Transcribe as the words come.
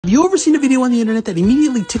Have you ever seen a video on the internet that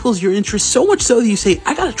immediately tickles your interest so much so that you say,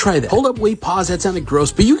 I gotta try that? Hold up, wait, pause, that sounded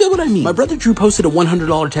gross, but you get what I mean. My brother Drew posted a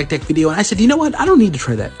 $100 tech deck video and I said, you know what? I don't need to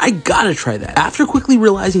try that. I gotta try that. After quickly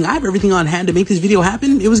realizing I have everything on hand to make this video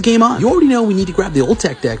happen, it was game on. You already know we need to grab the old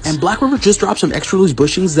tech decks, and Black River just dropped some extra loose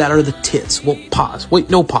bushings that are the tits. Well, pause. Wait,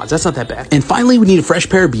 no pause, that's not that bad. And finally, we need a fresh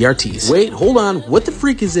pair of BRTs. Wait, hold on, what the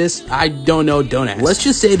freak is this? I don't know, don't ask. Let's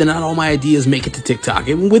just say that not all my ideas make it to TikTok,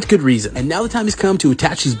 and with good reason. And now the time has come to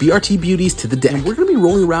attach these BRT beauties to the deck. And we're gonna be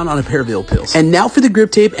rolling around on a pair of ill pills. And now for the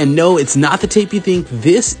grip tape, and no, it's not the tape you think,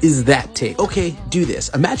 this is that tape. Okay, do this.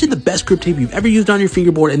 Imagine the best grip tape you've ever used on your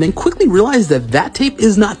fingerboard and then quickly realize that that tape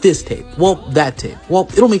is not this tape. Well, that tape. Well,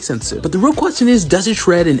 it'll make sense soon. But the real question is, does it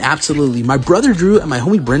shred? And absolutely. My brother Drew and my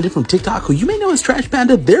homie Brendan from TikTok, who you may know as Trash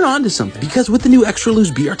Panda, they're onto something. Because with the new extra loose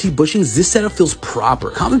BRT bushings, this setup feels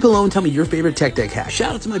proper. Comment below and tell me your favorite tech deck hack.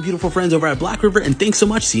 Shout out to my beautiful friends over at Black River, and thanks so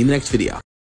much. See you in the next video.